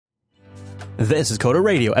This is Coder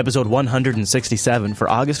Radio, episode 167 for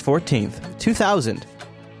August 14th,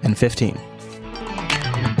 2015.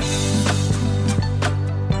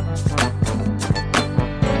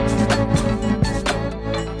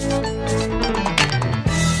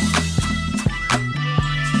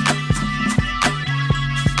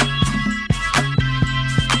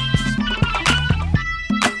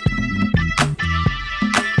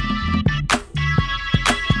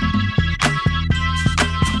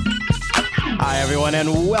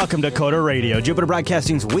 And welcome to Coder Radio, Jupiter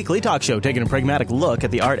Broadcasting's weekly talk show taking a pragmatic look at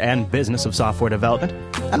the art and business of software development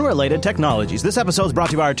and related technologies. This episode is brought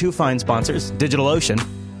to you by our two fine sponsors, DigitalOcean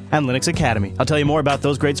and Linux Academy. I'll tell you more about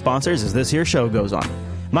those great sponsors as this here show goes on.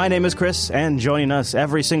 My name is Chris, and joining us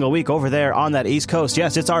every single week over there on that East Coast,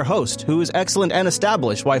 yes, it's our host, who is excellent and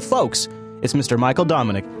established. Why, folks, it's Mr. Michael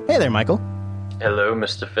Dominic. Hey there, Michael. Hello,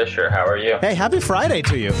 Mr. Fisher. How are you? Hey, happy Friday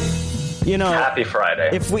to you. You know, happy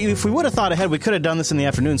Friday. If we would have thought ahead, we could have done this in the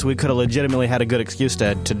afternoon, so we could have legitimately had a good excuse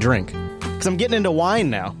to drink. Because I'm getting into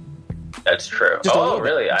wine now. That's true.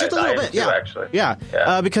 Really? Just a little bit, yeah. Actually.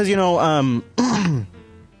 Yeah. Because, you know,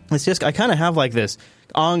 it's just, I kind of have like this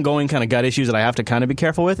ongoing kind of gut issues that I have to kind of be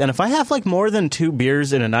careful with. And if I have like more than 2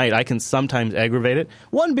 beers in a night, I can sometimes aggravate it.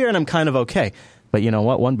 1 beer and I'm kind of okay. But you know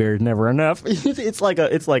what? 1 beer is never enough. It's like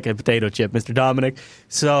a potato chip, Mr. Dominic.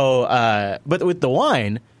 So, but with the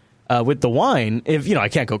wine, if you know, I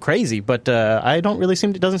can't go crazy, but it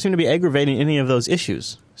doesn't seem to be aggravating any of those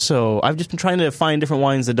issues. So I've just been trying to find different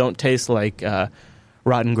wines that don't taste like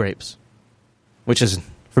rotten grapes, which has,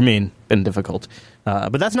 for me, been difficult.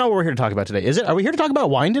 But that's not what we're here to talk about today, is it? Are we here to talk about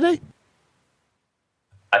wine today?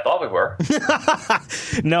 I thought we were.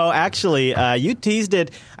 No, actually, you teased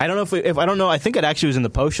it. I don't know if I don't know. I think it actually was in the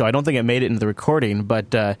post show. I don't think it made it into the recording,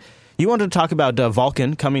 but. You wanted to talk about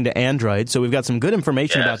Vulkan coming to Android, so we've got some good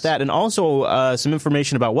information about that, and also some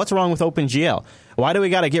information about what's wrong with OpenGL. Why do we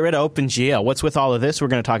got to get rid of OpenGL? What's with all of this? We're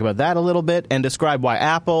going to talk about that a little bit and describe why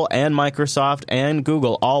Apple and Microsoft and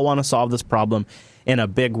Google all want to solve this problem in a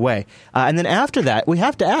big way. And then after that, we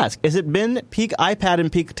have to ask, has it been peak iPad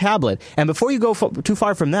and peak tablet? And before you go too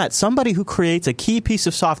far from that, somebody who creates a key piece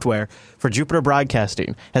of software for Jupiter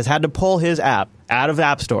Broadcasting has had to pull his app out of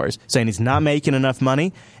app stores, saying he's not making enough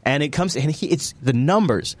money. And it's the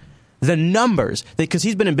numbers, because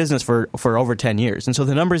he's been in business for over 10 years. And so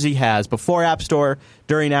the numbers he has before App Store,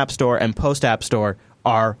 during App Store, and post-App Store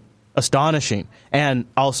are astonishing and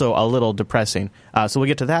also a little depressing. So we'll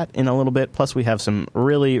get to that in a little bit. Plus, we have some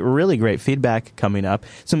really, really great feedback coming up,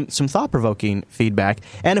 some thought-provoking feedback.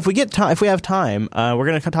 And if we have time, we're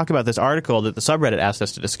going to talk about this article that the subreddit asked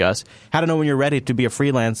us to discuss, how to know when you're ready to be a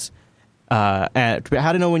freelance, how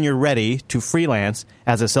to know when you're ready to freelance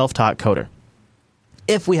as a self-taught coder.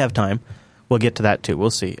 If we have time, we'll get to that too.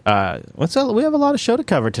 We'll see. We have a lot of show to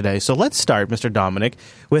cover today. So let's start, Mr. Dominic,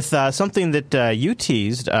 with something that you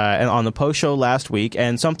teased on the post show last week,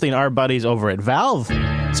 and something our buddies over at Valve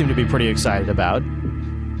seem to be pretty excited about.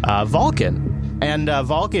 Vulkan. And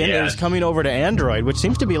Vulkan is coming over to Android, which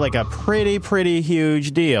seems to be like a pretty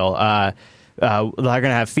huge deal. They're going to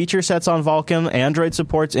have feature sets on Vulkan, Android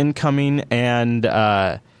support's incoming, and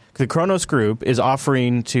the Kronos Group is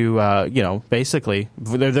offering to, basically,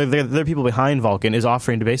 they're people behind Vulkan, is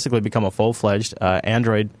offering to basically become a full-fledged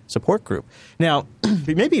Android support group. Now,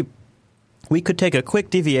 maybe we could take a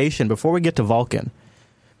quick deviation before we get to Vulkan.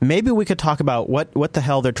 Maybe we could talk about what the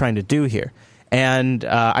hell they're trying to do here. And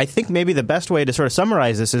I think maybe the best way to sort of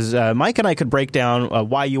summarize this is Mike and I could break down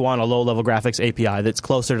why you want a low-level graphics API that's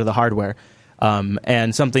closer to the hardware.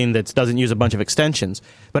 And something that doesn't use a bunch of extensions.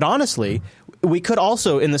 But honestly, we could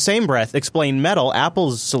also, in the same breath, explain Metal,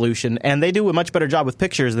 Apple's solution, and they do a much better job with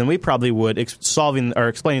pictures than we probably would solving or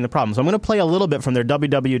explaining the problem. So I'm going to play a little bit from their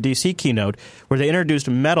WWDC keynote, where they introduced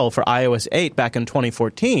Metal for iOS 8 back in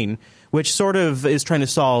 2014, which sort of is trying to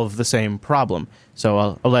solve the same problem. So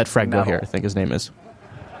I'll let Fred go here, I think his name is.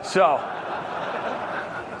 So,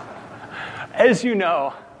 as you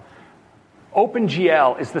know,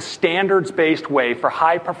 OpenGL is the standards-based way for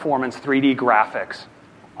high-performance 3D graphics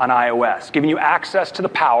on iOS, giving you access to the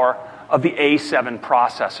power of the A7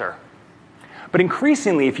 processor. But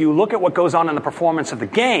increasingly, if you look at what goes on in the performance of the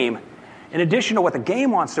game, in addition to what the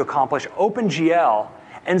game wants to accomplish, OpenGL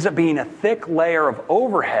ends up being a thick layer of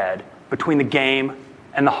overhead between the game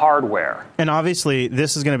and the hardware. And obviously,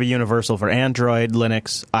 this is going to be universal for Android,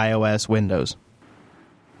 Linux, iOS, Windows.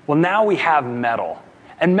 Well, now we have Metal.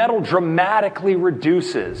 And Metal dramatically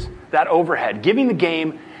reduces that overhead, giving the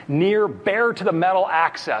game near bare-to-the-metal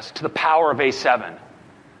access to the power of A7.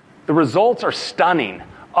 The results are stunning,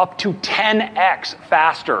 up to 10x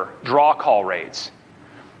faster draw call rates.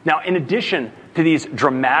 Now, in addition to these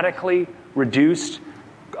dramatically reduced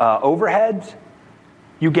overheads,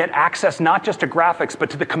 you get access not just to graphics, but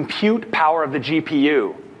to the compute power of the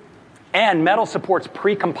GPU. And Metal supports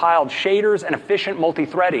pre-compiled shaders and efficient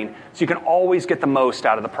multi-threading, so you can always get the most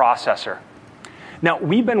out of the processor. Now,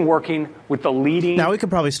 we've been working with the leading... Now, we could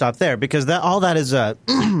probably stop there, because all that is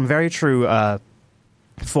very true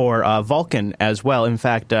for Vulkan as well. In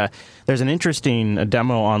fact, there's an interesting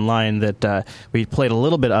demo online that we played a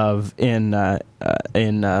little bit of in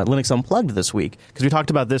Linux Unplugged this week, because we talked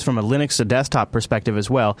about this from a Linux desktop perspective as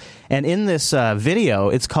well. And in this video,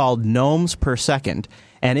 it's called Gnomes per Second.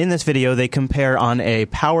 And in this video, they compare on a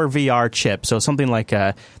Power VR chip, so something like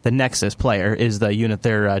the Nexus player is the unit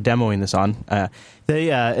they're demoing this on.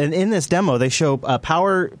 And in this demo, they show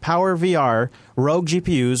Power VR Rogue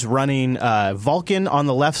GPUs running Vulkan on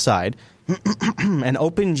the left side and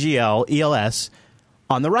OpenGL ELS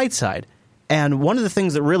on the right side. And one of the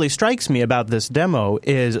things that really strikes me about this demo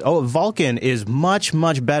is, Vulkan is much,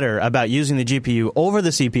 much better about using the GPU over the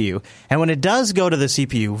CPU. And when it does go to the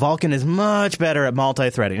CPU, Vulkan is much better at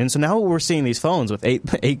multi-threading. And so now we're seeing these phones with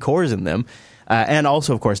eight cores in them, and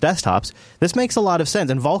also, of course, desktops. This makes a lot of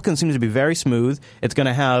sense. And Vulkan seems to be very smooth. It's going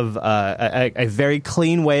to have a very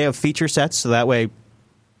clean way of feature sets, so that way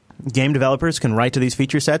game developers can write to these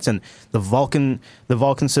feature sets, and the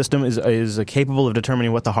Vulkan system is capable of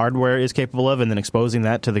determining what the hardware is capable of and then exposing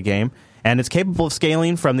that to the game. And it's capable of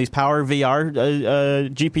scaling from these Power VR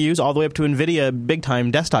GPUs all the way up to NVIDIA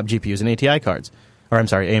big-time desktop GPUs and ATI cards. Or, I'm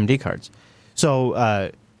sorry, AMD cards.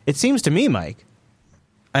 So it seems to me, Mike,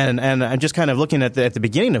 and I'm just kind of looking at the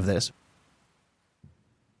beginning of this,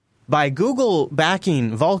 by Google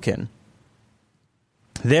backing Vulkan,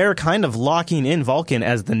 they're kind of locking in Vulkan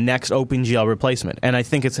as the next OpenGL replacement. And I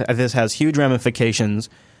think this has huge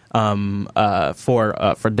ramifications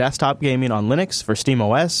for desktop gaming on Linux, for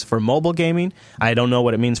SteamOS, for mobile gaming. I don't know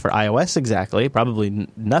what it means for iOS exactly. Probably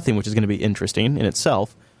nothing, which is going to be interesting in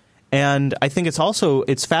itself. And I think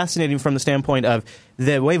it's fascinating from the standpoint of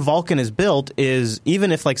the way Vulkan is built is,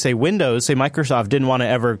 even if, like, say, Microsoft didn't want to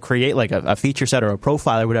ever create like a feature set or a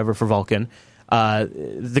profile or whatever for Vulkan,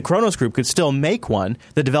 the Khronos Group could still make one.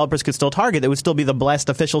 The developers could still target. It would still be the blessed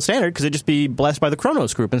official standard because it'd just be blessed by the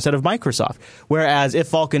Khronos Group instead of Microsoft. Whereas if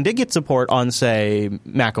Vulkan did get support on, say,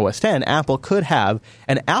 Mac OS X, Apple could have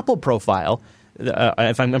an Apple profile.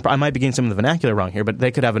 I might be getting some of the vernacular wrong here, but they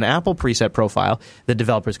could have an Apple preset profile that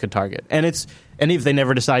developers could target. And if they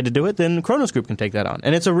never decide to do it, then Khronos Group can take that on.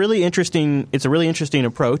 And it's a really interesting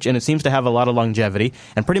approach, and it seems to have a lot of longevity.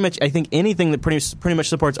 And pretty much, I think anything that pretty much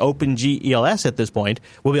supports OpenG ELS at this point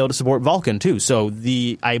will be able to support Vulkan too. So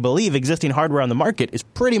I believe existing hardware on the market is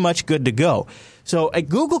pretty much good to go. So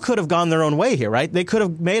Google could have gone their own way here, right? They could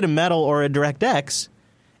have made a Metal or a DirectX,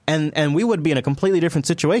 and we would be in a completely different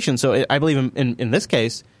situation. So I believe in this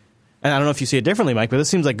case, and I don't know if you see it differently, Mike, but this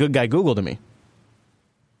seems like good guy Google to me.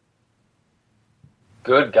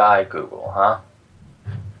 Good guy Google, huh?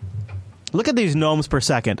 Look at these gnomes per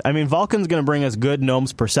second. I mean, Vulkan's going to bring us good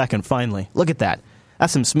gnomes per second, finally. Look at that.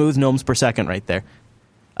 That's some smooth gnomes per second right there.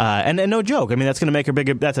 And no joke. I mean, that's going to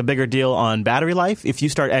make that's a bigger deal on battery life. If you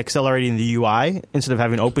start accelerating the UI, instead of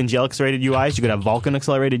having OpenGL accelerated UIs, you could have Vulkan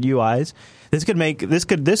accelerated UIs. This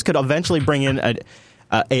could eventually bring in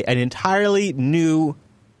an entirely new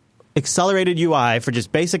accelerated UI for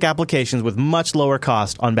just basic applications with much lower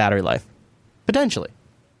cost on battery life, potentially.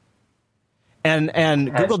 And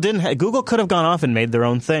Google could have gone off and made their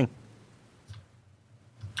own thing.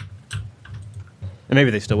 And maybe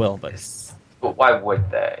they still will, but why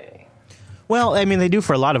would they? Well, I mean, they do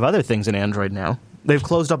for a lot of other things in Android now. They've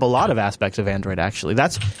closed up a lot of aspects of Android, actually.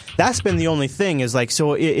 That's been the only thing, is like,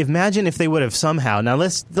 so imagine if they would have somehow, now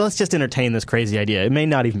let's just entertain this crazy idea. It may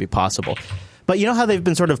not even be possible. But you know how they've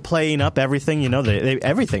been sort of playing up everything? You know,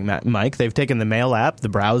 everything, Mike. They've taken the mail app, the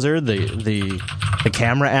browser, the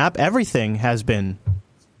camera app. Everything is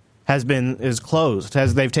closed.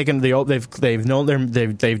 They've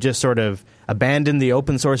just sort of abandoned the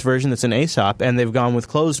open source version that's in ASOP, and they've gone with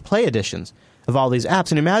closed play editions of all these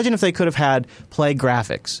apps. And imagine if they could have had Play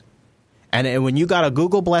Graphics. And when you got a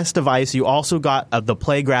Google Bless device, you also got the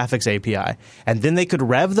Play Graphics API. And then they could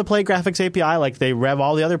rev the Play Graphics API like they rev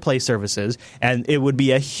all the other Play services. And it would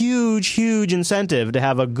be a huge, huge incentive to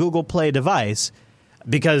have a Google Play device,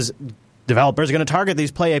 because developers are going to target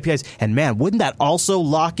these Play APIs. And man, wouldn't that also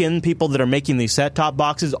lock in people that are making these set-top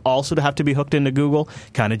boxes also to have to be hooked into Google?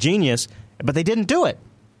 Kind of genius. But they didn't do it.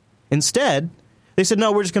 Instead, they said,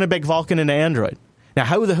 no, we're just going to bake Vulkan into Android. Now,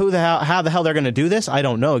 how the hell they're going to do this, I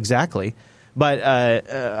don't know exactly. But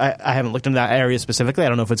I haven't looked into that area specifically. I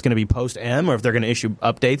don't know if it's going to be post-M or if they're going to issue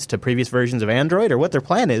updates to previous versions of Android or what their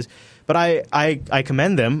plan is. But I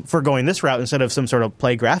commend them for going this route instead of some sort of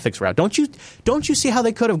Play graphics route. Don't you see how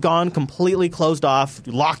they could have gone completely closed off,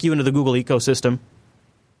 lock you into the Google ecosystem?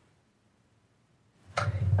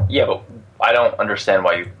 Yeah, but I don't understand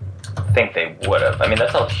why you think they would have. I mean,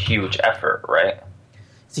 that's a huge effort, right?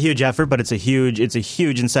 It's a huge effort, but it's a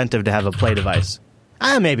huge incentive to have a Play device.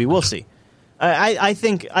 Maybe we'll see. I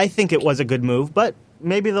think it was a good move, but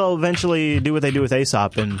maybe they'll eventually do what they do with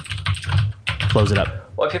ASOP and close it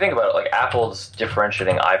up. Well, if you think about it, like Apple's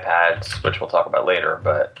differentiating iPads, which we'll talk about later,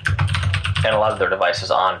 and a lot of their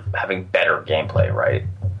devices on having better gameplay, right?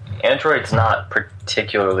 Android's not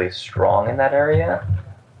particularly strong in that area.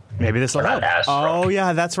 Maybe this will help. Oh,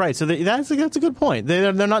 yeah, that's right. So that's a good point.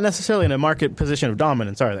 They're not necessarily in a market position of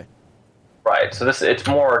dominance, are they? Right. So it's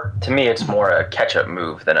more a catch-up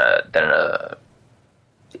move than a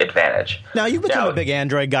advantage. Now you've become a big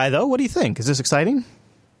Android guy, though. What do you think? Is this exciting?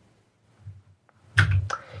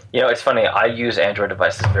 You know, it's funny. I use Android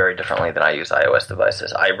devices very differently than I use iOS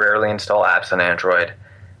devices. I rarely install apps on Android.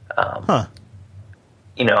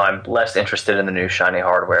 You know, I'm less interested in the new shiny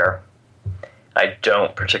hardware. I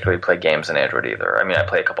don't particularly play games on Android either. I mean, I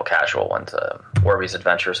play a couple casual ones. Warby's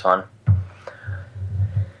Adventure is fun.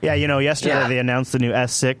 Yeah, you know, yesterday they announced the new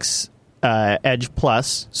S6 Edge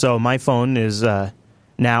Plus. So my phone is now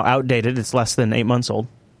outdated. It's less than 8 months old.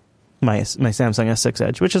 My Samsung S6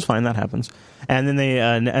 Edge, which is fine. That happens. And then they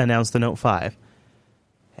announced the Note 5.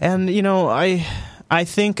 And, you know, I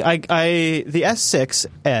think the S6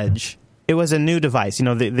 Edge, it was a new device. You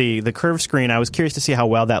know, the curved screen, I was curious to see how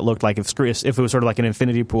well that looked like, if it was sort of like an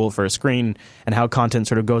infinity pool for a screen and how content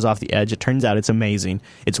sort of goes off the edge. It turns out it's amazing.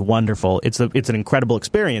 It's wonderful. It's an incredible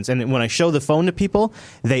experience. And when I show the phone to people,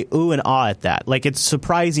 they ooh and ah at that. Like, it's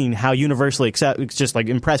surprising how universally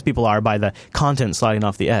impressed people are by the content sliding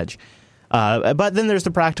off the edge. But then there's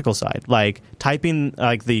the practical side, like typing,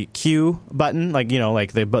 like the Q button, like, you know,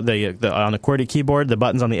 like the on the QWERTY keyboard, the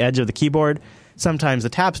buttons on the edge of the keyboard. Sometimes the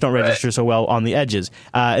taps don't register so well on the edges.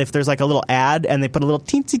 If there's like a little ad and they put a little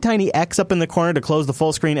teensy tiny X up in the corner to close the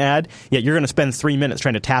full screen ad, yet you're going to spend 3 minutes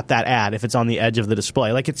trying to tap that ad if it's on the edge of the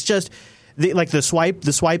display. Like, it's just the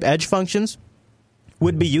swipe edge functions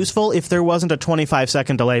would be useful if there wasn't a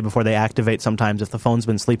 25-second delay before they activate sometimes if the phone's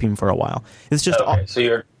been sleeping for a while. It's just okay, so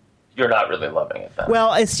you're not really loving it then.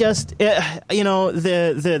 Well, it's just you know,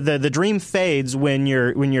 the dream fades when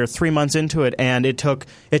you're 3 months into it, and it took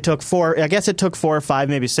 4 or 5,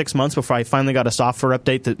 maybe 6 months before I finally got a software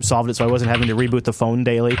update that solved it, so I wasn't having to reboot the phone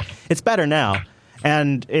daily. It's better now,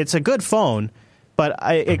 and it's a good phone, but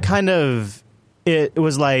it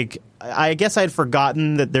was like, I guess I'd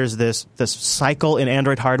forgotten that there's this cycle in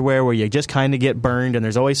Android hardware where you just kind of get burned, and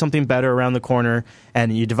there's always something better around the corner.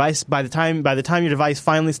 And your device, by the time your device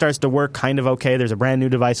finally starts to work kind of okay, there's a brand new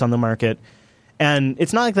device on the market. And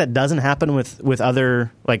it's not like that doesn't happen with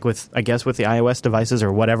other, like with the iOS devices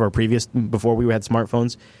or whatever before we had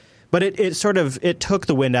smartphones. But it took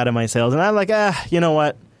the wind out of my sails, and I'm like, you know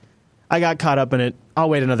what? I got caught up in it. I'll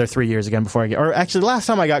wait another 3 years again before or actually, the last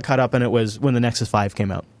time I got caught up in it was when the Nexus 5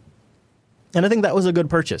 came out. And I think that was a good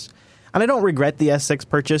purchase. And I don't regret the S6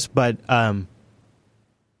 purchase, but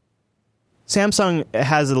Samsung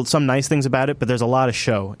has some nice things about it, but there's a lot of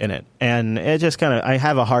show in it. And it just I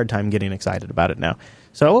have a hard time getting excited about it now.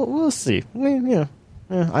 So we'll see.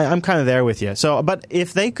 I'm kind of there with you. So, but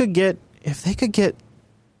if they could get, you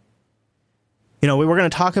know, we're going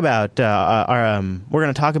to talk about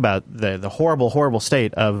the horrible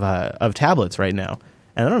state of tablets right now.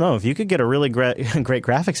 And I don't know if you could get a really great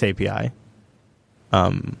graphics API.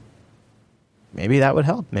 Maybe that would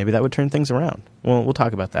help. Maybe that would turn things around. Well, we'll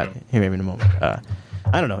talk about that here maybe in a moment. I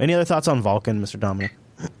don't know. Any other thoughts on Vulkan, Mr. Dominic?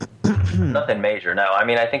 Nothing major. No, I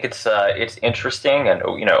mean, I think it's interesting, and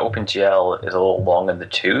you know, OpenGL is a little long in the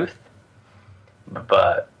tooth,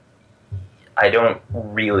 but I don't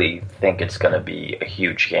really think it's going to be a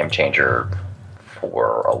huge game changer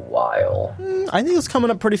for a while. I think it's coming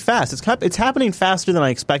up pretty fast. It's happening faster than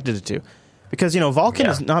I expected it to. Because, you know, Vulkan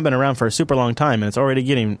has not been around for a super long time, and it's already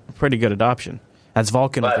getting pretty good adoption. That's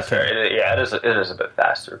Vulkan. Well, it is a bit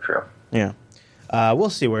faster, true. Yeah. We'll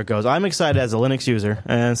see where it goes. I'm excited as a Linux user,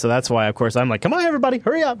 and so that's why, of course, I'm like, come on, everybody,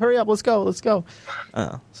 hurry up, let's go. All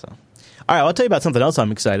right, I'll tell you about something else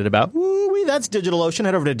I'm excited about. Woo-wee, that's DigitalOcean.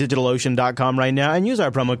 Head over to DigitalOcean.com right now and use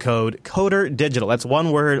our promo code CODERDIGITAL. That's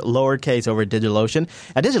one word, lowercase, over at DigitalOcean.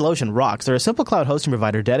 Now, DigitalOcean rocks. They're a simple cloud hosting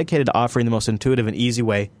provider dedicated to offering the most intuitive and easy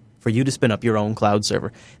way for you to spin up your own cloud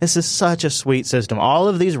server. This is such a sweet system. All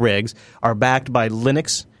of these rigs are backed by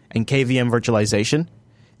Linux and KVM virtualization.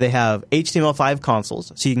 They have HTML5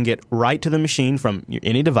 consoles, so you can get right to the machine from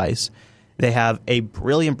any device. They have a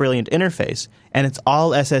brilliant interface, and it's all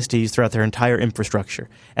SSDs throughout their entire infrastructure.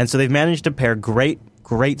 And so they've managed to pair great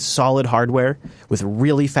solid hardware with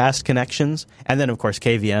really fast connections, and then, of course,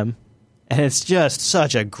 KVM. And it's just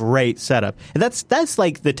such a great setup. And that's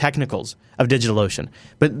like the technicals of DigitalOcean.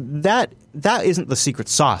 But that isn't the secret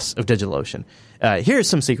sauce of DigitalOcean. Here's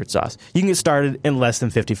some secret sauce. You can get started in less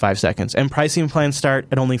than 55 seconds. And pricing plans start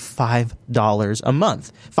at only $5 a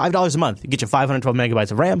month. $5 a month. You get you 512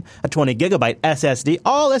 megabytes of RAM, a 20 gigabyte SSD,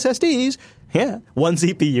 all SSDs, one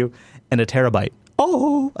CPU, and a terabyte.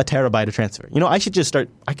 Oh, a terabyte of transfer. I should just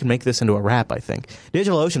I can make this into a wrap, I think.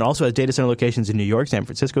 DigitalOcean also has data center locations in New York, San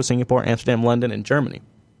Francisco, Singapore, Amsterdam, London, and Germany.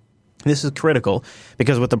 This is critical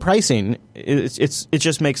because with the pricing, it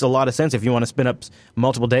just makes a lot of sense if you want to spin up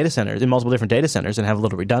multiple data centers in multiple different data centers and have a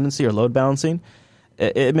little redundancy or load balancing.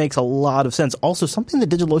 It makes a lot of sense. Also, something that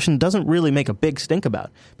DigitalOcean doesn't really make a big stink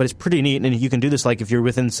about, but it's pretty neat, and you can do this like if you're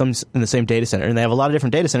in the same data center, and they have a lot of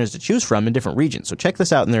different data centers to choose from in different regions. So check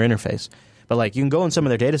this out in their interface. But you can go in some of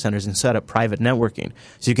their data centers and set up private networking.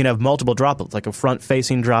 So you can have multiple droplets, like a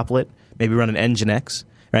front-facing droplet, maybe run an Nginx,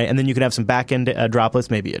 right? And then you can have some back-end droplets,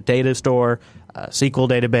 maybe a data store, a SQL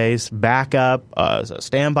database, backup,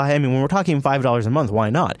 standby. I mean, when we're talking $5 a month, why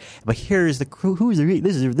not? But here's this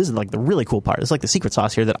is like the really cool part. It's like the secret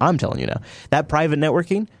sauce here that I'm telling you now. That private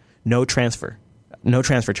networking, no transfer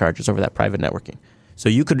charges over that private networking. So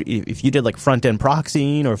you could, if you did like front-end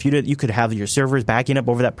proxying, or if you could have your servers backing up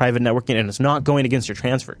over that private networking, and it's not going against your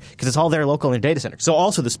transfer because it's all there local in your data center. So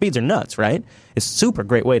also the speeds are nuts, right? It's a super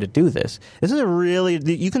great way to do this. This is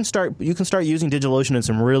you can start using DigitalOcean in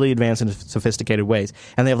some really advanced and sophisticated ways.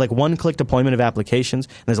 And they have like one-click deployment of applications.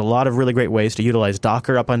 And there's a lot of really great ways to utilize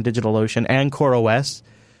Docker up on DigitalOcean and CoreOS,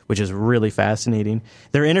 which is really fascinating.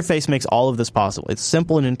 Their interface makes all of this possible. It's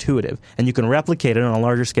simple and intuitive, and you can replicate it on a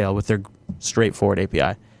larger scale with their straightforward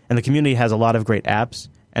API. And the community has a lot of great apps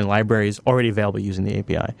and libraries already available using the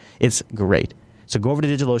API. It's great. So go over to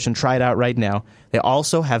DigitalOcean, try it out right now. They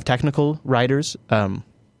also have technical writers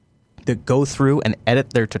that go through and edit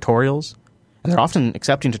their tutorials. And they're often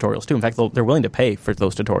accepting tutorials, too. In fact, they're willing to pay for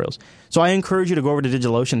those tutorials. So I encourage you to go over to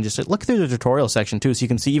DigitalOcean and just look through the tutorial section, too, so you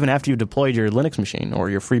can see even after you've deployed your Linux machine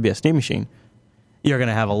or your FreeBSD machine, you're going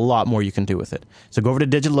to have a lot more you can do with it. So go over to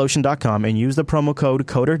DigitalOcean.com and use the promo code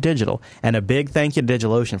CODERDIGITAL. And a big thank you to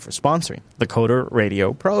DigitalOcean for sponsoring the Coder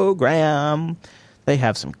Radio program. They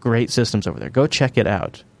have some great systems over there. Go check it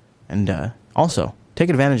out. And also,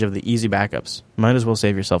 take advantage of the easy backups. Might as well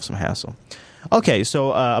save yourself some hassle. Okay,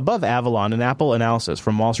 so above Avalon, an Apple analysis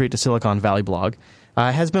from Wall Street to Silicon Valley blog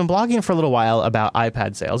has been blogging for a little while about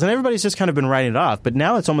iPad sales, and everybody's just kind of been writing it off, but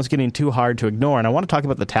now it's almost getting too hard to ignore, and I want to talk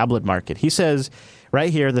about the tablet market. He says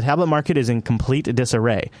right here, the tablet market is in complete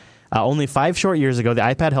disarray. Only 5 short years ago, the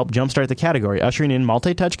iPad helped jumpstart the category, ushering in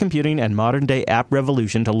multi-touch computing and modern-day app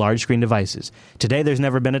revolution to large-screen devices. Today, there's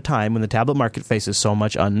never been a time when the tablet market faces so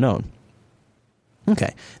much unknown.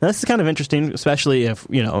 Okay, now this is kind of interesting, especially if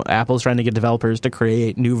Apple's trying to get developers to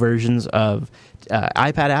create new versions of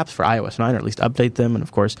iPad apps for iOS 9, or at least update them. And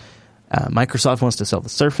of course, Microsoft wants to sell the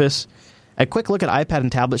Surface. A quick look at iPad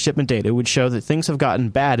and tablet shipment data would show that things have gotten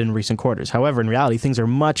bad in recent quarters. However, in reality, things are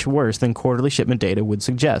much worse than quarterly shipment data would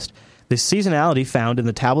suggest. The seasonality found in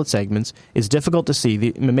the tablet segments is difficult to see.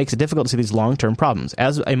 It makes it difficult to see these long-term problems.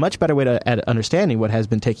 As a much better way to understanding what has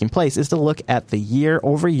been taking place is to look at the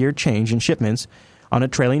year-over-year change in shipments on a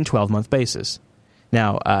trailing 12-month basis.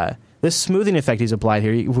 Now, this smoothing effect he's applied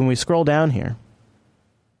here, when we scroll down here,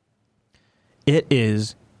 it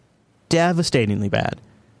is devastatingly bad.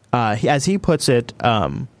 As he puts it,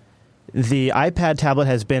 the iPad tablet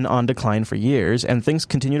has been on decline for years, and things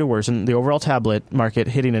continue to worsen. The overall tablet market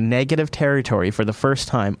hitting a negative territory for the first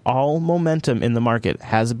time. All momentum in the market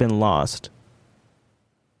has been lost.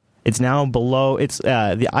 It's now below.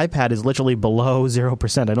 The iPad is literally below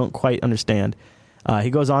 0%. I don't quite understand. He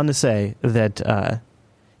goes on to say that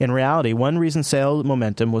in reality, one reason sales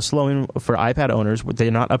momentum was slowing for iPad owners,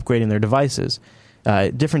 they're not upgrading their devices.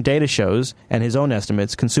 Different data shows, and his own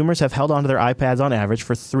estimates, consumers have held onto their iPads on average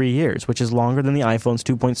for 3 years, which is longer than the iPhone's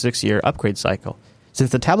 2.6-year upgrade cycle.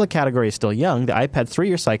 Since the tablet category is still young, the iPad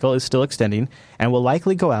 3-year cycle is still extending and will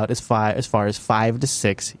likely go out as far as 5 to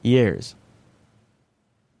 6 years.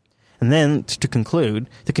 And then, to conclude,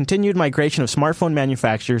 the continued migration of smartphone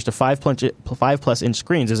manufacturers to 5+ inch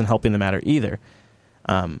screens isn't helping the matter either.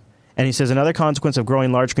 And he says another consequence of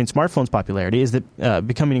growing large-screen smartphones' popularity is that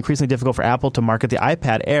becoming increasingly difficult for Apple to market the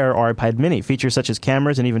iPad Air or iPad Mini. Features such as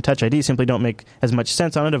cameras and even Touch ID simply don't make as much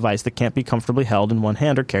sense on a device that can't be comfortably held in one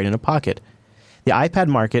hand or carried in a pocket. The iPad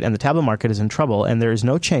market and the tablet market is in trouble, and there is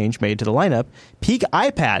no change made to the lineup. Peak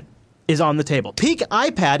iPad is on the table. Peak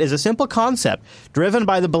iPad is a simple concept driven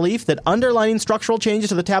by the belief that underlying structural changes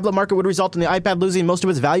to the tablet market would result in the iPad losing most of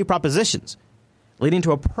its value propositions, leading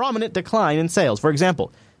to a prominent decline in sales. For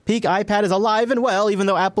example, Peak iPad is alive and well, even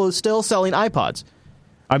though Apple is still selling iPods.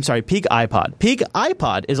 I'm sorry, Peak iPod. Peak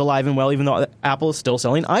iPod is alive and well, even though Apple is still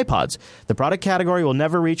selling iPods. The product category will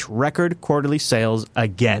never reach record quarterly sales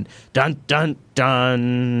again. Dun, dun,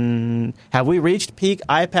 dun. Have we reached peak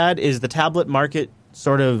iPad? Is the tablet market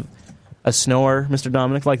sort of a snore, Mr.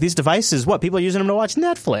 Dominic? Like, these devices, what? People are using them to watch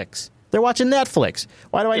Netflix. They're watching Netflix.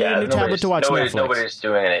 Why do I need a new tablet to watch Netflix?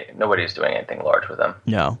 Nobody's doing anything large with them.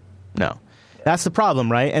 No. That's the problem,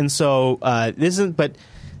 right? And so but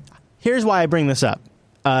here's why I bring this up.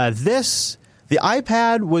 The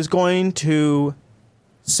iPad was going to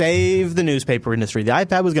save the newspaper industry. The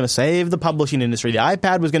iPad was going to save the publishing industry. The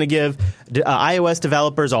iPad was going to give iOS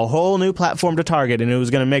developers a whole new platform to target, and it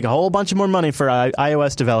was going to make a whole bunch of more money for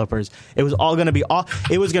iOS developers. It was all going to be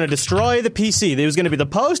it was going to destroy the PC. It was going to be the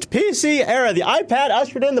post-PC era. The iPad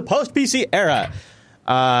ushered in the post-PC era.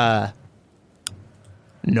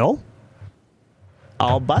 No.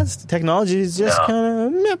 All bust. Technology is just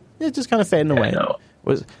kind of fading away. No.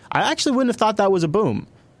 I actually wouldn't have thought that was a boom.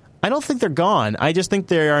 I don't think they're gone. I just think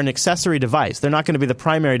they are an accessory device. They're not going to be the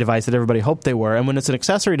primary device that everybody hoped they were. And when it's an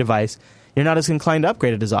accessory device, you're not as inclined to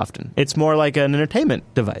upgrade it as often. It's more like an entertainment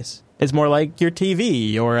device. It's more like your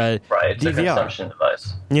TV or a it's DVR. A consumption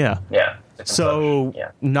device. Yeah. Yeah. So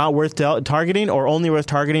not worth targeting, or only worth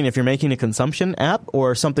targeting if you're making a consumption app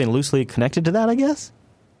or something loosely connected to that, I guess?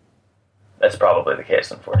 That's probably the case,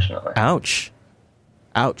 unfortunately. Ouch.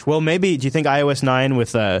 Well, maybe, do you think iOS 9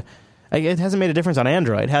 with it hasn't made a difference on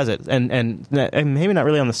Android, has it? And maybe not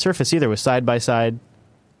really on the Surface either, with side-by-side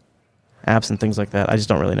apps and things like that. I just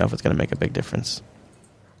don't really know if it's going to make a big difference.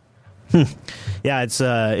 Yeah,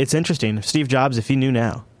 it's interesting. Steve Jobs, if he knew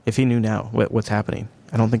now what's happening,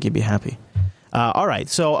 I don't think he'd be happy. All right,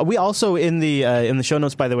 so we also in the show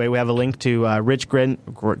notes, by the way, we have a link to Rich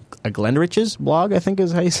Glenrich's blog, I think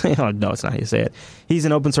is how you say it. Oh, no, it's not how you say it. He's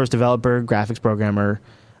an open source developer, graphics programmer.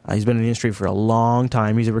 He's been in the industry for a long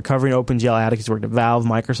time. He's a recovering OpenGL addict. He's worked at Valve,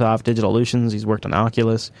 Microsoft, DigitalOcean. He's worked on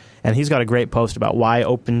Oculus, and he's got a great post about why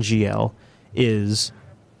OpenGL is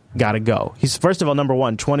got to go. He's, first of all, number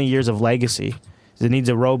one, 20 years of legacy. It needs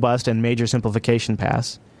a robust and major simplification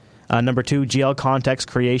pass. Number two, GL context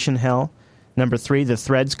creation hell. Number three, the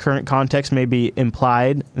thread's current context may be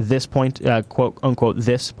implied this point, quote unquote,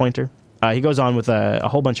 this pointer. He goes on with a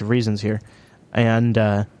whole bunch of reasons here. And,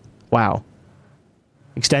 wow.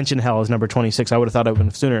 Extension hell is number 26. I would have thought it would have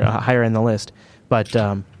been sooner, higher in the list. But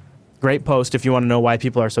great post if you want to know why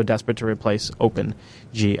people are so desperate to replace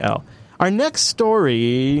OpenGL. Our next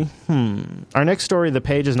story, the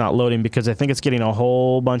page is not loading because I think it's getting a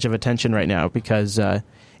whole bunch of attention right now because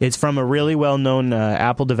it's from a really well-known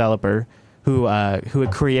Apple developer who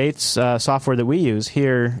creates software that we use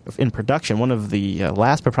here in production, one of the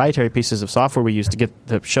last proprietary pieces of software we use to get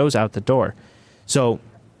the shows out the door. So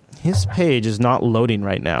his page is not loading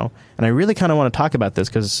right now, and I really kind of want to talk about this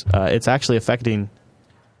because it's actually affecting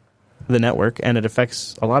the network, and it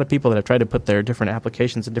affects a lot of people that have tried to put their different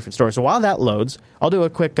applications in different stores. So while that loads, I'll do a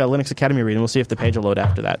quick Linux Academy read, and we'll see if the page will load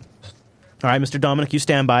after that. All right, Mr. Dominic, you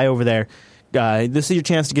stand by over there. This is your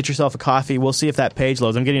chance to get yourself a coffee. We'll see if that page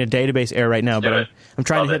loads. I'm getting a database error right now, but I'm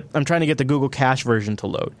trying to get the Google Cache version to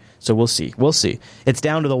load. So we'll see. It's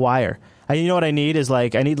down to the wire. You know what I need is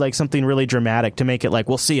something really dramatic to make it like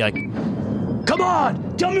we'll see. Like, come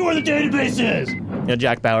on, tell me where the database is.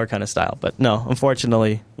 Jack Bauer kind of style. But no,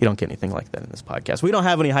 unfortunately, you don't get anything like that in this podcast. We don't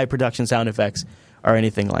have any high production sound effects or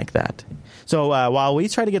anything like that. So while we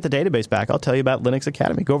try to get the database back, I'll tell you about Linux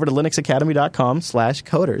Academy. Go over to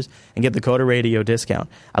linuxacademy.com/coders and get the Coder Radio discount.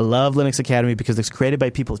 I love Linux Academy because it's created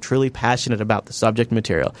by people truly passionate about the subject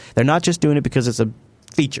material. They're not just doing it because it's a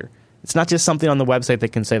feature. It's not just something on the website they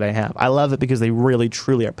can say they have. I love it because they really,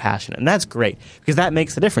 truly are passionate. And that's great because that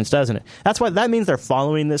makes the difference, doesn't it? That means they're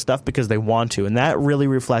following this stuff because they want to, and that really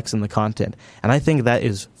reflects in the content. And I think that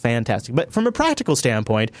is fantastic. But from a practical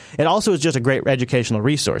standpoint, it also is just a great educational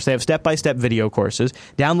resource. They have step-by-step video courses,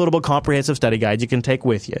 downloadable comprehensive study guides you can take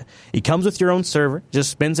with you. It comes with your own server, just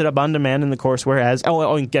spins it up on demand in the courseware as,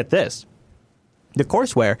 and get this. The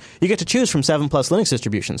courseware, you get to choose from 7+ Linux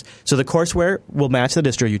distributions. So the courseware will match the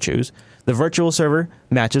distro you choose. The virtual server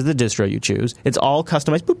matches the distro you choose. It's all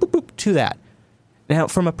customized to that. Now,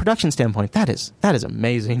 from a production standpoint, that is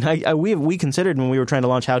amazing. We considered when we were trying to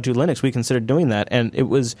launch How To Linux, we considered doing that, and it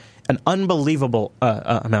was an unbelievable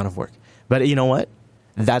amount of work. But you know what?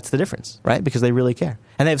 That's the difference, right? Because they really care.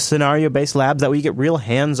 And they have scenario-based labs that way you get real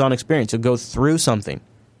hands-on experience. You'll go through something,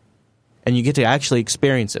 and you get to actually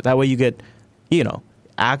experience it. That way you get,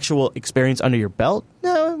 actual experience under your belt.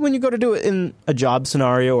 Now, when you go to do it in a job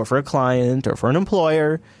scenario or for a client or for an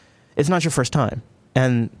employer, it's not your first time.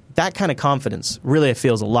 And that kind of confidence really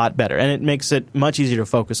feels a lot better, and it makes it much easier to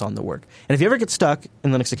focus on the work. And if you ever get stuck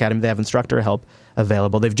in Linux Academy, they have instructor help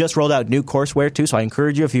available. They've just rolled out new courseware too, so I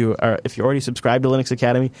encourage you, if you're already subscribed to Linux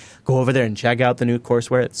Academy, go over there and check out the new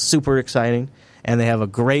courseware. It's super exciting, and they have a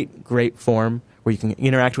great forum where you can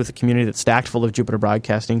interact with a community that's stacked full of Jupiter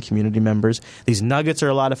Broadcasting community members. These nuggets are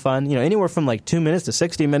a lot of fun. Anywhere from like 2 minutes to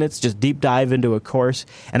 60 minutes, just deep dive into a course.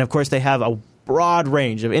 And of course, they have a broad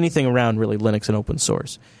range of anything around really Linux and open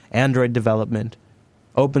source. Android development,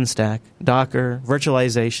 OpenStack, Docker,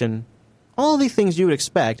 virtualization, all the things you would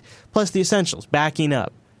expect, plus the essentials, backing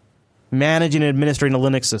up, managing and administrating a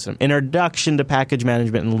Linux system, introduction to package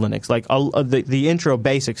management in Linux, like all of the intro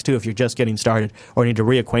basics too if you're just getting started or need to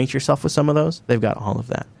reacquaint yourself with some of those. They've got all of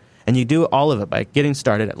that. And you do all of it by getting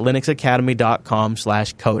started at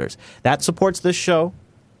linuxacademy.com/coders. That supports this show,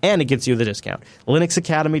 and it gets you the discount.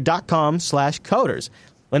 linuxacademy.com/coders.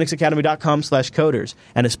 linuxacademy.com/coders.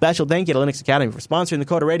 And a special thank you to Linux Academy for sponsoring the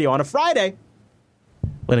Coder Radio on a Friday.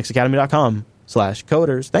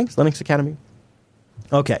 linuxacademy.com/coders. Thanks, Linux Academy.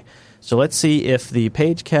 Okay, so let's see if the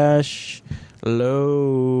page cache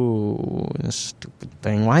stupid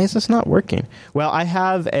thing. Why is this not working? Well, I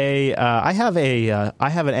have an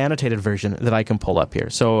annotated version that I can pull up here.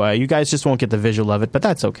 So you guys just won't get the visual of it, but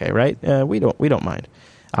that's okay, right? We don't mind.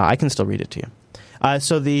 I can still read it to you.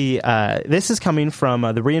 So this is coming from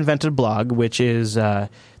the Reinvented blog, which is the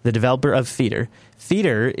developer of Feeder.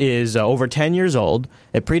 Feeder is over 10 years old.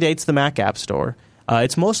 It predates the Mac App Store.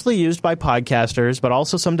 It's mostly used by podcasters, but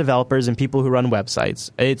also some developers and people who run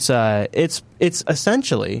websites. It's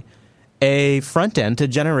essentially a front end to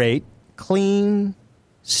generate clean,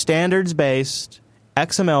 standards-based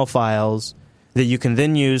XML files that you can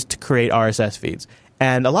then use to create RSS feeds.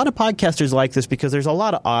 And a lot of podcasters like this because there's a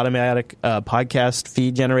lot of automatic podcast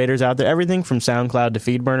feed generators out there. Everything from SoundCloud to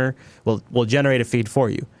FeedBurner will generate a feed for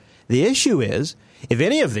you. The issue is, if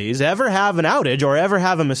any of these ever have an outage or ever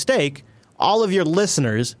have a mistake, all of your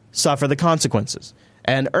listeners suffer the consequences.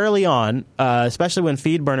 And early on, especially when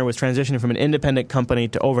FeedBurner was transitioning from an independent company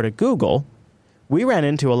over to Google, we ran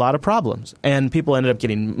into a lot of problems. And people ended up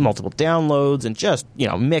getting multiple downloads and just,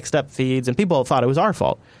 mixed up feeds, and people thought it was our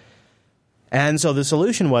fault. And so the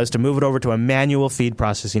solution was to move it over to a manual feed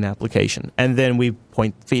processing application. And then we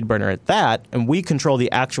point FeedBurner at that, and we control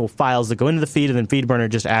the actual files that go into the feed, and then FeedBurner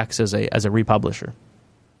just acts as a republisher.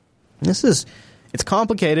 It's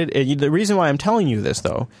complicated. The reason why I'm telling you this,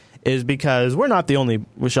 though, is because we're not the only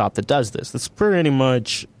shop that does this. It's pretty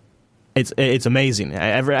much, it's amazing.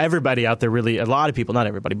 Everybody out there really, a lot of people, not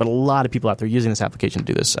everybody, but a lot of people out there using this application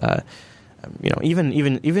to do this.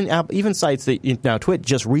 Even sites that now Twit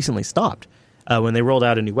just recently stopped when they rolled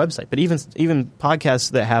out a new website. But even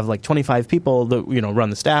podcasts that have like 25 people that run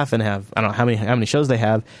the staff and have, I don't know how many shows they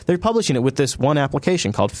have, they're publishing it with this one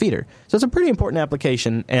application called Feeder. So it's a pretty important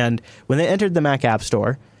application. And when they entered the Mac App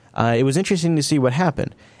Store, it was interesting to see what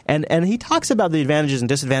happened. And he talks about the advantages and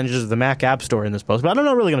disadvantages of the Mac App Store in this post, but I'm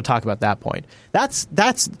not really going to talk about that point. That's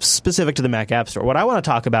specific to the Mac App Store. What I want to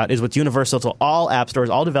talk about is what's universal to all app stores,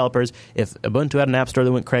 all developers. If Ubuntu had an app store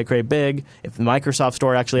that went cray big, if the Microsoft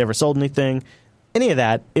Store actually ever sold anything, any of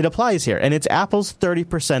that, it applies here. And it's Apple's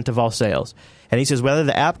 30% of all sales. And he says, whether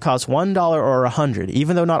the app costs $1 or $100,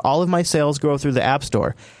 even though not all of my sales go through the App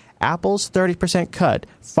Store, Apple's 30% cut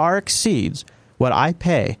far exceeds what I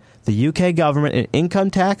pay the UK government in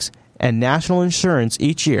income tax and national insurance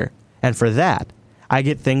each year. And for that, I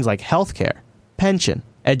get things like healthcare, pension,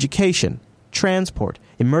 education, transport,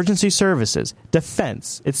 emergency services,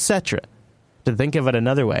 defense, etc. To think of it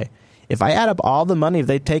another way, if I add up all the money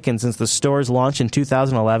they've taken since the store's launch in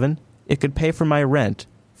 2011, it could pay for my rent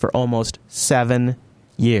for almost 7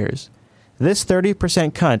 years. This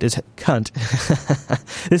 30%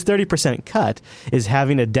 this 30% cut is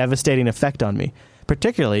having a devastating effect on me,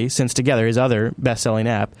 particularly since Together, his other best-selling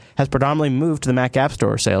app, has predominantly moved to the Mac App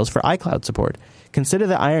Store sales for iCloud support. Consider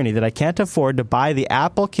the irony that I can't afford to buy the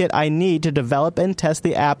Apple kit I need to develop and test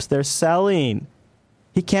the apps they're selling.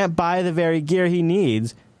 He can't buy the very gear he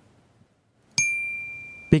needs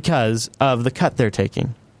because of the cut they're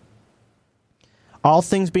taking. All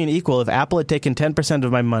things being equal, if Apple had taken 10%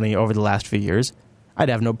 of my money over the last few years, I'd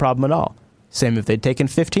have no problem at all. Same if they'd taken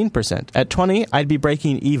 15%. At 20%, I'd be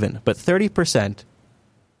breaking even, but 30%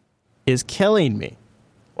 is killing me.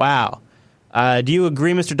 Wow. Do you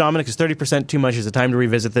agree, Mr. Dominic, is 30% too much? Is it time to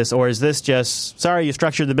revisit this? Or is this just, sorry, you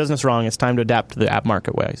structured the business wrong, it's time to adapt to the app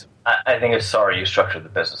market ways? I think it's sorry you structured the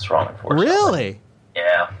business wrong, unfortunately. Really?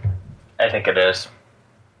 Yeah, I think it is.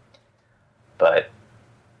 But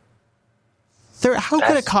how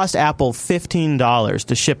could it cost Apple $15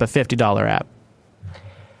 to ship a $50 app?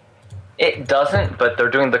 It doesn't, but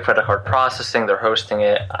they're doing the credit card processing, they're hosting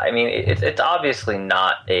it. I mean, it's obviously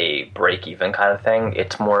not a break-even kind of thing.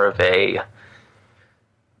 It's more of a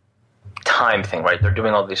time thing, right? They're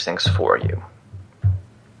doing all these things for you.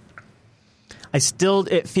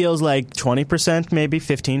 It feels like 20%, maybe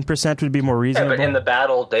 15% would be more reasonable. Yeah, but in the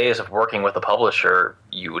bad old days of working with a publisher,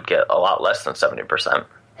 you would get a lot less than 70%.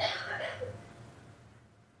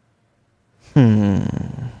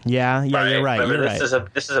 Yeah, right? you're right. Remember, you're this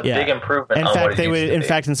right. This is a big improvement. In on fact, what it used to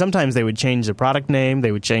be. and sometimes they would change the product name,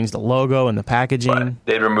 they would change the logo and the packaging. But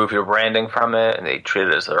they'd remove your branding from it, and they'd treat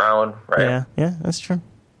it as their own, right? Yeah, that's true.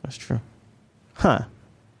 Huh.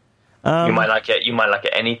 You might not get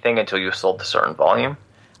anything until you sold a certain volume.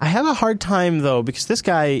 I have a hard time though because this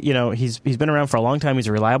guy, he's been around for a long time. He's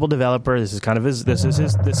a reliable developer. This is kind of his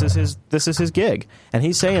gig, and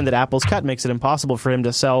he's saying that Apple's cut makes it impossible for him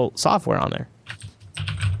to sell software on there.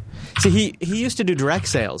 See, he used to do direct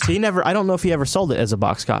sales. I don't know if he ever sold it as a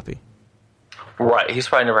box copy. Right. He's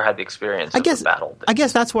probably never had the experience of the battle. I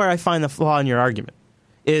guess that's where I find the flaw in your argument.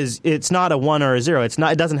 It's not a 1 or a 0.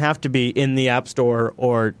 It doesn't have to be in the App Store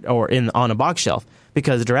or on a box shelf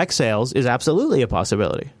because direct sales is absolutely a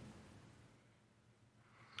possibility.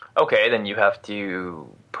 Okay, then you have to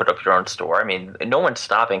put up your own store. I mean, no one's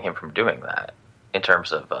stopping him from doing that in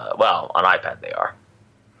terms of on iPad they are.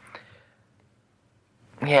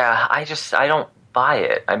 Yeah, I don't buy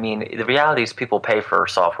it. I mean, the reality is people pay for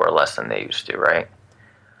software less than they used to, right?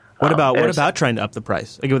 What about trying to up the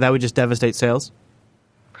price? Like, that would just devastate sales?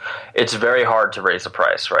 It's very hard to raise the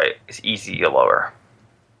price, right? It's easy to lower.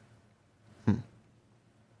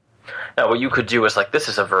 Now, what you could do is this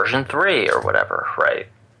is a version 3 or whatever, right?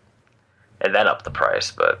 And then up the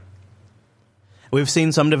price, but... We've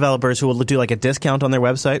seen some developers who will do a discount on their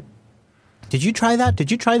website. Did you try that?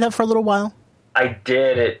 Did you try that for a little while? I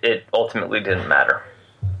did. It ultimately didn't matter.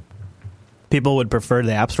 People would prefer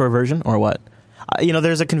the App Store version, or what?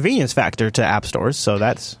 There's a convenience factor to App Stores, so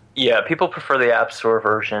that's... Yeah, people prefer the App Store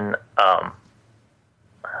version. I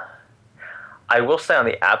will say on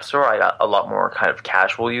the App Store, I got a lot more kind of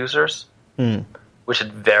casual users, which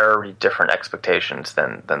had very different expectations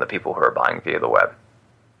than the people who are buying via the web.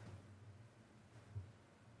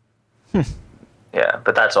 Yeah,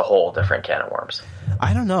 but that's a whole different can of worms.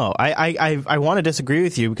 I don't know. I want to disagree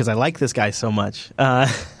with you because I like this guy so much.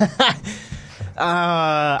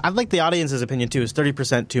 I'd like the audience's opinion too. Is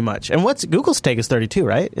 30% too much? And what's Google's take is 32,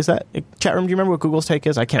 right? Is that chat room? Do you remember what Google's take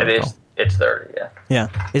is? I can't recall. It's 30. Yeah.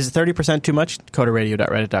 Yeah. Is it 30% too much?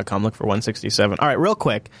 Coderradio.reddit.com. Look for 167. All right, real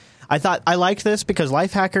quick. I liked this because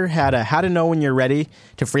Lifehacker had a how to know when you're ready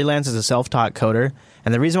to freelance as a self-taught coder,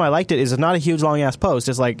 and the reason why I liked it is it's not a huge long ass post.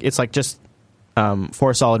 It's just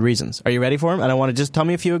 4 solid reasons. Are you ready for them? And I want to just tell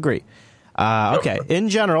me if you agree. Okay. In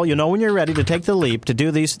general, you'll know when you're ready to take the leap to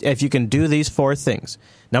do these if you can do these 4 things.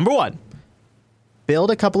 Number 1, build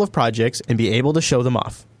a couple of projects and be able to show them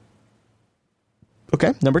off.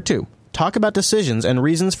 Okay. Number 2, talk about decisions and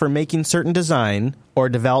reasons for making certain design or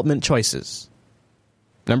development choices.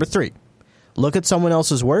 Number 3, look at someone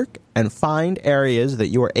else's work and find areas that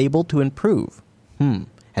you are able to improve. And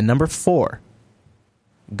number 4,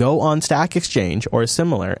 go on Stack Exchange or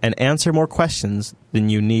similar and answer more questions than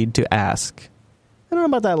you need to ask. I don't know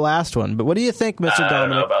about that last one, but what do you think, Mr. Dominic? I don't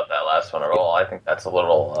know about that last one at all. I think that's a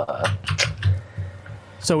little...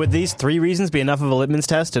 So would these 3 reasons be enough of a litmus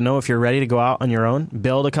test to know if you're ready to go out on your own?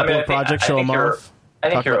 Build a couple of projects, show them off? I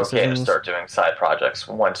think you're okay to start doing side projects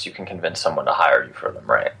once you can convince someone to hire you for them,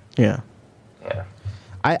 right? Yeah. Yeah.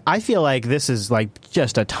 I feel like this is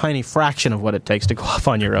just a tiny fraction of what it takes to go off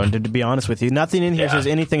on your own, to be honest with you. Nothing in here says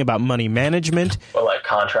anything about money management. Well,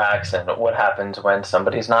 contracts and what happens when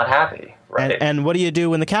somebody's not happy, right? And what do you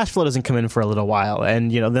do when the cash flow doesn't come in for a little while?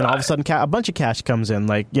 And, then all of a sudden a bunch of cash comes in.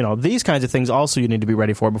 These kinds of things also you need to be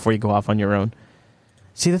ready for before you go off on your own.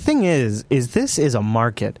 See, the thing is this is a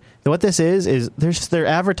market. What this is they're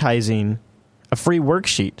advertising a free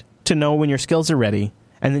worksheet to know when your skills are ready.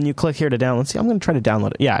 And then you click here to download. See, I'm going to try to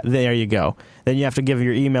download it. Yeah, there you go. Then you have to give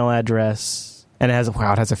your email address, and it has a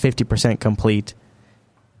 50% complete.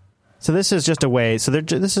 So this is just a way. So they're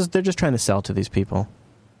just trying to sell to these people.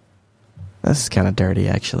 This is kind of dirty,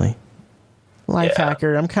 actually.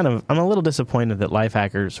 Lifehacker. I'm a little disappointed that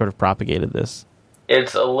Lifehacker sort of propagated this.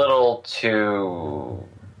 It's a little too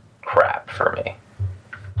crap for me.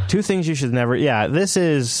 Two things you should never. This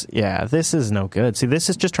is no good. See, this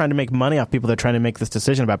is just trying to make money off people that are trying to make this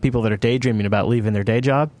decision about people that are daydreaming about leaving their day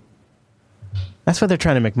job. That's what they're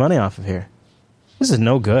trying to make money off of here. This is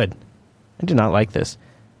no good. I do not like this.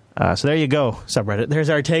 So there you go, subreddit. There's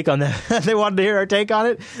our take on that. They wanted to hear our take on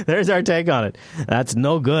it. There's our take on it. That's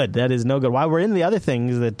no good. That is no good. While we're in the other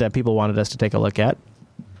things that people wanted us to take a look at,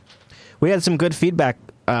 we had some good feedback.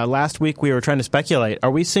 Last week we were trying to speculate.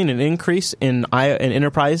 Are we seeing an increase in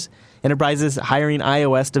enterprises hiring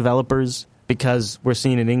iOS developers because we're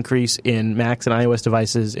seeing an increase in Macs and iOS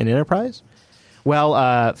devices in enterprise?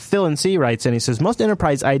 Well, Phil and C writes in. He says, most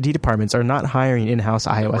enterprise IT departments are not hiring in-house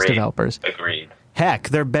iOS developers. Agreed. Heck,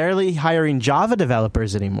 they're barely hiring Java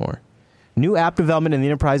developers anymore. New app development in the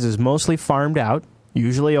enterprise is mostly farmed out,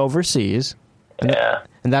 usually overseas. Yeah.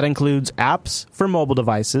 And that includes apps for mobile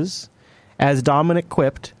devices. As Dominic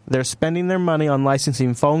quipped, they're spending their money on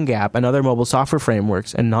licensing PhoneGap and other mobile software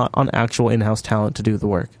frameworks and not on actual in-house talent to do the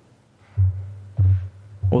work.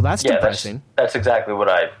 Well, that's depressing. That's exactly what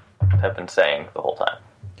I have been saying the whole time.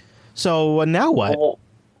 So now what? Well,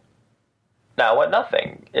 now what?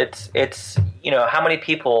 Nothing. It's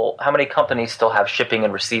how many companies still have shipping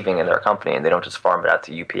and receiving in their company and they don't just farm it out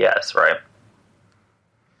to UPS, right?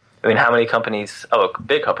 I mean, how many companies,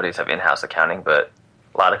 big companies have in-house accounting, but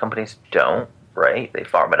a lot of companies don't, right? They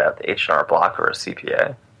farm it out to H&R Block or a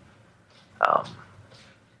CPA.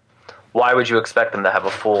 Why would you expect them to have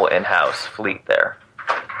a full in-house fleet there?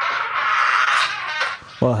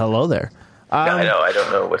 Well, hello there. I know. I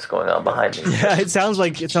don't know what's going on behind me. Yeah, it sounds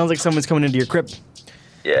like someone's coming into your crypt.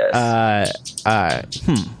 Yes.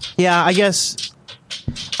 Yeah, I guess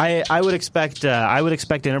I would expect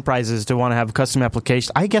enterprises to want to have custom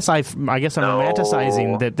applications. I guess I'm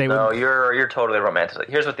romanticizing that they would. No, you're totally romanticizing.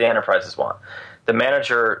 Here's what the enterprises want. The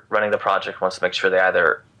manager running the project wants to make sure they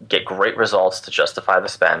either get great results to justify the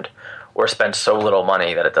spend or spend so little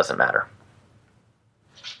money that it doesn't matter.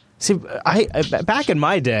 See, back in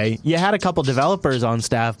my day, you had a couple developers on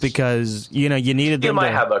staff because you needed them. You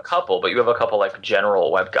might have a couple, but you have a couple like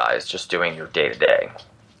general web guys just doing your day to day.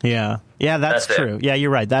 Yeah, that's true. Yeah,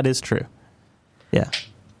 you're right. That is true. Yeah.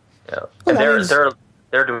 And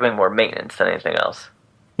they're doing more maintenance than anything else.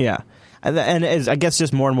 Yeah, and it's, I guess,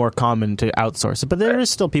 just more and more common to outsource it. But there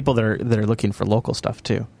is still people that are looking for local stuff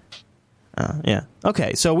too. Yeah.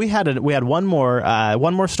 Okay. So we had one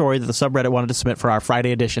more story that the subreddit wanted to submit for our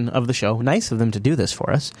Friday edition of the show. Nice of them to do this for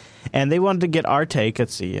us, and they wanted to get our take.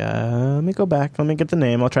 Let's see. Let me go back. Let me get the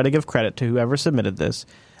name. I'll try to give credit to whoever submitted this.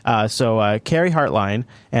 So Carrie Hartline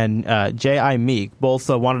and J.I. Meek both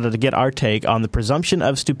wanted to get our take on the presumption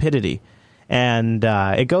of stupidity. And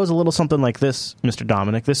it goes a little something like this, Mr.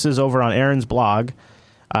 Dominic. This is over on Aaron's blog.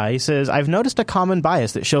 He says, I've noticed a common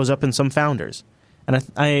bias that shows up in some founders. And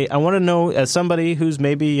I want to know, as somebody who's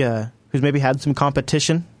maybe had some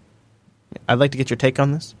competition, I'd like to get your take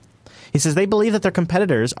on this. He says they believe that their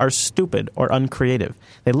competitors are stupid or uncreative.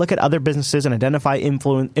 They look at other businesses and identify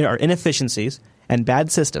inefficiencies and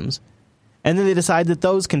bad systems, and then they decide that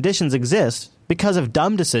those conditions exist because of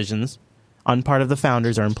dumb decisions on part of the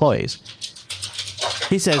founders or employees.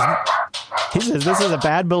 He says this is a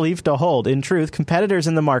bad belief to hold. In truth, competitors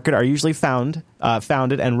in the market are usually founded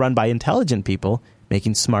and run by intelligent people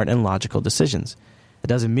making smart and logical decisions. It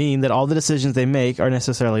doesn't mean that all the decisions they make are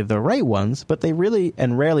necessarily the right ones, but they really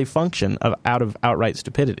and rarely function out of outright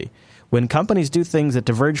stupidity. When companies do things that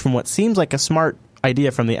diverge from what seems like a smart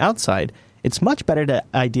idea from the outside, it's much better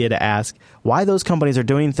idea to ask why those companies are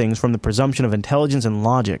doing things from the presumption of intelligence and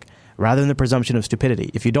logic rather than the presumption of stupidity.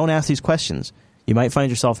 If you don't ask these questions, you might find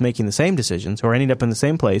yourself making the same decisions or ending up in the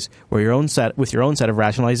same place with your own set of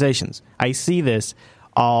rationalizations. I see this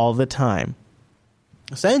all the time.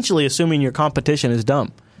 Essentially assuming your competition is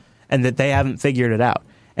dumb and that they haven't figured it out.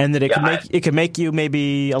 And that it could make you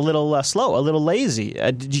maybe a little slow, a little lazy.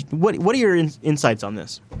 What are your insights on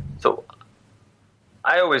this? So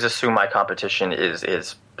I always assume my competition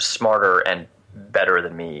is smarter and better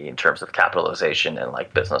than me in terms of capitalization and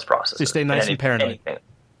like business processes. So you stay nice and paranoid.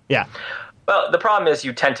 Yeah. Well, the problem is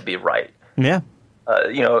you tend to be right. Yeah.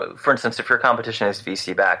 For instance, if your competition is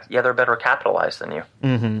VC backed, they're better capitalized than you.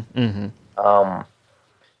 Mm-hmm. Mm-hmm.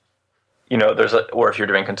 Or if you're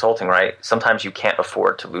doing consulting, right? Sometimes you can't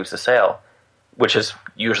afford to lose the sale, which is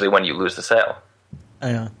usually when you lose the sale.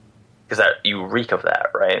 Yeah. Because you reek of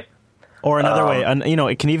that, right? Or another way,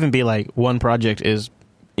 it can even be like one project is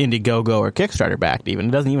Indiegogo or Kickstarter backed even.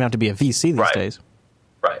 It doesn't even have to be a VC these days.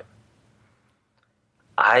 Right.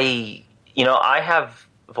 I have,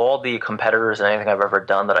 of all the competitors and anything I've ever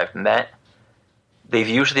done that I've met, they've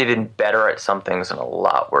usually been better at some things and a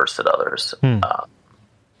lot worse at others.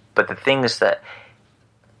 But the thing is that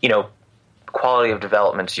quality of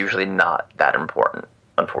development is usually not that important,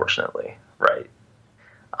 unfortunately, right?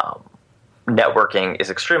 Networking is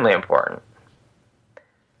extremely important.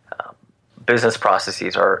 Business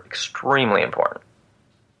processes are extremely important.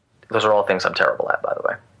 Those are all things I'm terrible at, by the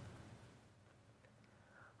way.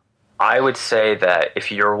 I would say that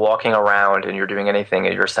if you're walking around and you're doing anything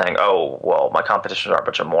and you're saying, oh, well, my competition are a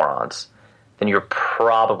bunch of morons, then you're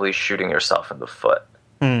probably shooting yourself in the foot.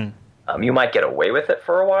 You might get away with it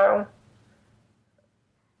for a while,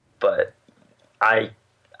 but I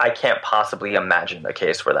can't possibly imagine a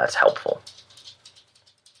case where that's helpful.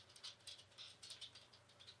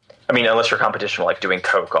 I mean, unless your competition were like doing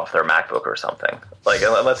coke off their MacBook or something, like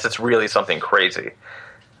unless it's really something crazy.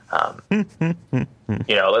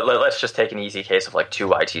 Let's just take an easy case of like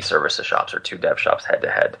 2 IT services shops or 2 dev shops head to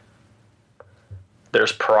head.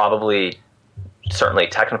 There's probably certainly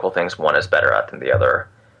technical things one is better at than the other,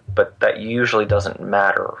 but that usually doesn't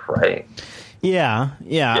matter, right? Yeah.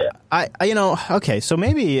 Okay, so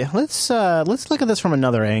maybe let's look at this from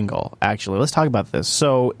another angle, actually. Let's talk about this.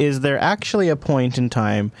 So is there actually a point in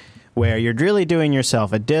time where you're really doing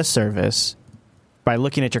yourself a disservice by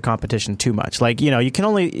looking at your competition too much? Like, you can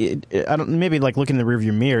only maybe like looking in the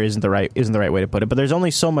rearview mirror isn't the right way to put it, but there's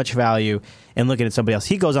only so much value in looking at somebody else.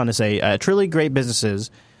 He goes on to say, truly great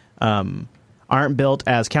businesses aren't built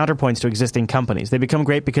as counterpoints to existing companies. They become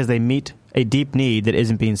great because they meet a deep need that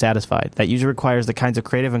isn't being satisfied. That usually requires the kinds of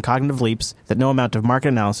creative and cognitive leaps that no amount of market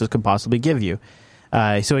analysis could possibly give you.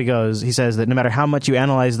 So he says that no matter how much you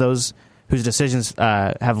analyze those whose decisions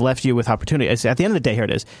have left you with opportunity, at the end of the day, here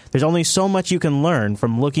it is, there's only so much you can learn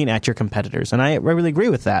from looking at your competitors. And I really agree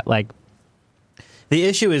with that. Like, the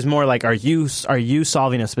issue is more like, are you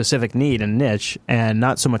solving a specific need and niche, and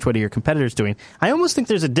not so much what are your competitors doing? I almost think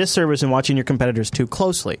there's a disservice in watching your competitors too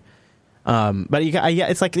closely. But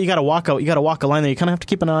it's like you got to walk a line there. You kind of have to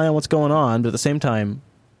keep an eye on what's going on, but at the same time,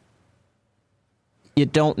 you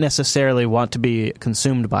don't necessarily want to be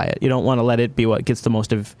consumed by it. You don't want to let it be what gets the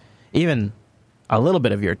most of even a little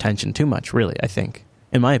bit of your attention too much. Really, I think,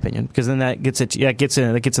 in my opinion, because then that gets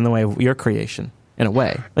in the way of your creation. In a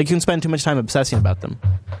way, like you can spend too much time obsessing about them.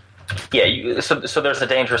 Yeah, so there's a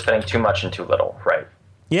danger of spending too much and too little, right?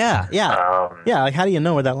 Yeah. Like, how do you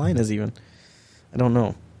know where that line is? Even, I don't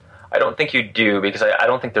know. I don't think you do, because I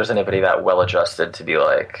don't think there's anybody that well adjusted to be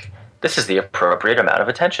like, this is the appropriate amount of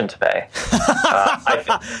attention to pay.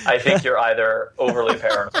 I think you're either overly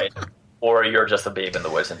paranoid or you're just a babe in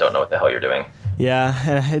the woods and don't know what the hell you're doing.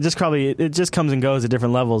 Yeah, it just comes and goes at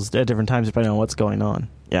different levels at different times depending on what's going on.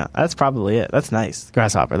 Yeah, that's probably it. That's nice.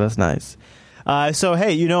 Grasshopper, that's nice. So,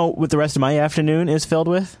 hey, you know what the rest of my afternoon is filled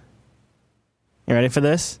with? You ready for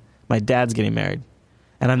this? My dad's getting married,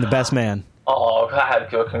 and I'm the best man. Oh, God,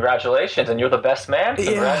 congratulations. And you're the best man?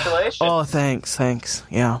 Congratulations. Yeah. Oh, thanks.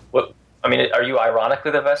 Yeah. What, I mean, are you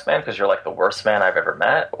ironically the best man because you're like the worst man I've ever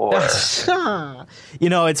met? Or it's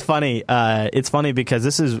funny. It's funny because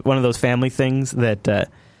this is one of those family things that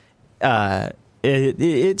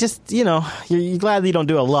it just, you're glad that you don't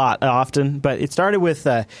do a lot often. But it started with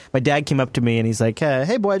my dad came up to me and he's like,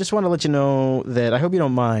 hey, boy, I just want to let you know that I hope you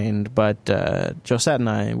don't mind, but Josette and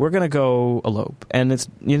I, we're going to go elope. And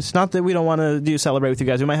it's not that we don't want to celebrate with you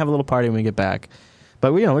guys. We might have a little party when we get back.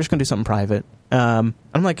 But we're just going to do something private. I'm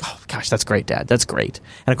like, oh, gosh, that's great, Dad. That's great.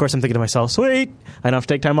 And, of course, I'm thinking to myself, sweet, I don't have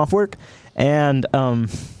to take time off work. And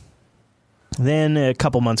then a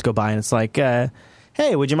couple months go by, and it's like,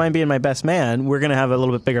 hey, would you mind being my best man? We're going to have a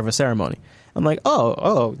little bit bigger of a ceremony. I'm like,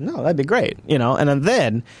 oh, no, that'd be great. And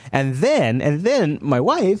then my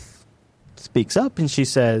wife speaks up, and she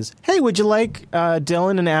says, hey, would you like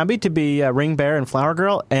Dylan and Abby to be Ring Bear and Flower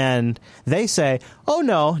Girl? And they say, oh,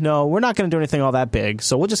 no, we're not going to do anything all that big,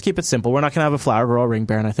 so we'll just keep it simple. We're not going to have a Flower Girl, Ring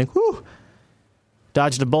Bear. And I think, whew,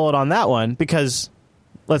 dodged a bullet on that one, because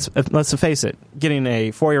let's face it, getting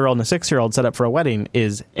a 4-year-old and a 6-year-old set up for a wedding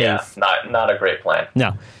is not a great plan.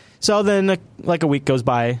 No. So then like a week goes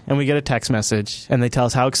by, and we get a text message, and they tell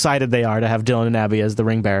us how excited they are to have Dylan and Abby as the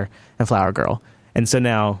Ring Bear and Flower Girl. And so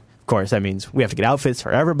now, of course, that means we have to get outfits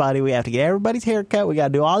for everybody. We have to get everybody's haircut. We got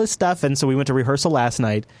to do all this stuff. And so we went to rehearsal last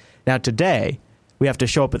night. Now today, we have to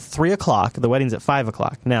show up at 3 o'clock. The wedding's at 5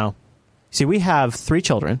 o'clock. Now, see, we have 3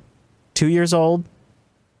 children, 2 years old,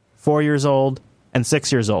 4 years old, and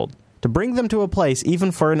 6 years old. To bring them to a place,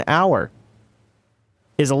 even for an hour,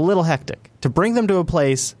 is a little hectic. To bring them to a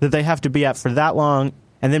place that they have to be at for that long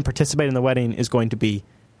and then participate in the wedding is going to be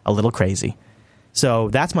a little crazy. So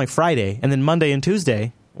that's my Friday. And then Monday and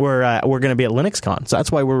Tuesday, we're going to be at LinuxCon. So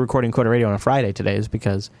that's why we're recording Coder Radio on a Friday today, is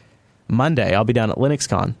because Monday I'll be down at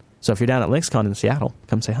LinuxCon. So if you're down at LinuxCon in Seattle,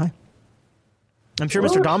 come say hi. I'm sure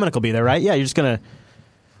Mr. Dominic will be there, right? Yeah, you're just going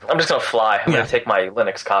to I'm just going to fly. I'm going to take my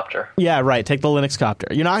Linux copter. Yeah, right. Take the Linux copter.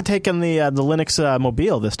 You're not taking the Linux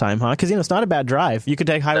Mobile this time, huh? Because, it's not a bad drive. You could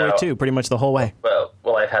take Highway 2 pretty much the whole way.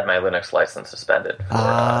 Well, I've had my Linux license suspended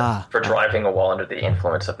for driving while under the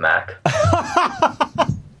influence of Mac.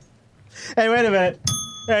 Hey, wait a minute.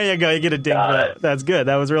 There you go. You get a ding for that. That's good.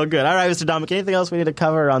 That was real good. All right, Mr. Dominic, anything else we need to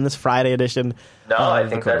cover on this Friday edition? No, I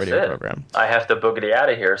think that's it. Program? I have to boogity out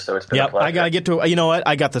of here, so it's been a pleasure. I got to get to, you know what?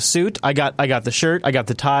 I got the suit, I got the shirt, I got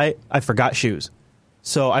the tie, I forgot shoes.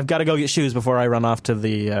 So I've got to go get shoes before I run off to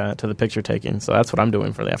the picture taking. So that's what I'm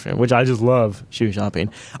doing for the afternoon, which I just love, shoe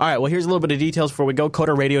shopping. All right, well, here's a little bit of details before we go.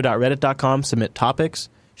 CoderRadio.reddit.com. Submit topics,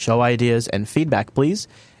 show ideas, and feedback, please.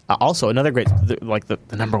 Also, another great, the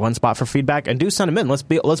number one spot for feedback, and do send them in. Let's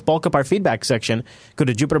bulk up our feedback section. Go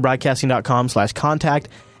to jupiterbroadcasting.com/contact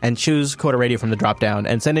and choose Coder Radio from the drop-down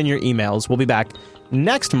and send in your emails. We'll be back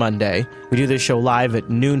next Monday. We do this show live at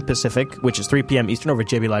noon Pacific, which is 3 p.m. Eastern over at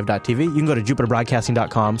jblive.tv. You can go to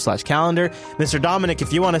jupiterbroadcasting.com/calendar. Mr. Dominic,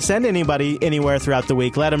 if you want to send anybody anywhere throughout the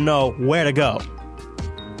week, let them know where to go.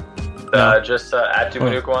 Just at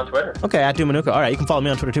Dumanuka on Twitter. Okay, at Dumanuka. All right, you can follow me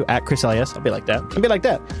on Twitter too, at Chris LAS. I'll be like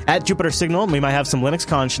that. At Jupiter Signal. We might have some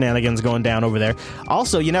LinuxCon shenanigans going down over there.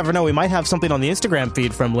 Also, you never know, we might have something on the Instagram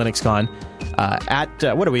feed from LinuxCon.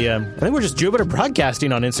 What are we? I think we're just Jupiter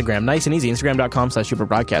Broadcasting on Instagram. Nice and easy. Instagram.com/Jupiter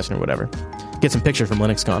Broadcasting or whatever. Get some pictures from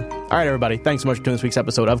LinuxCon. All right, everybody. Thanks so much for doing this week's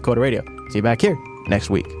episode of Coder Radio. See you back here next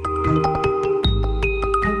week.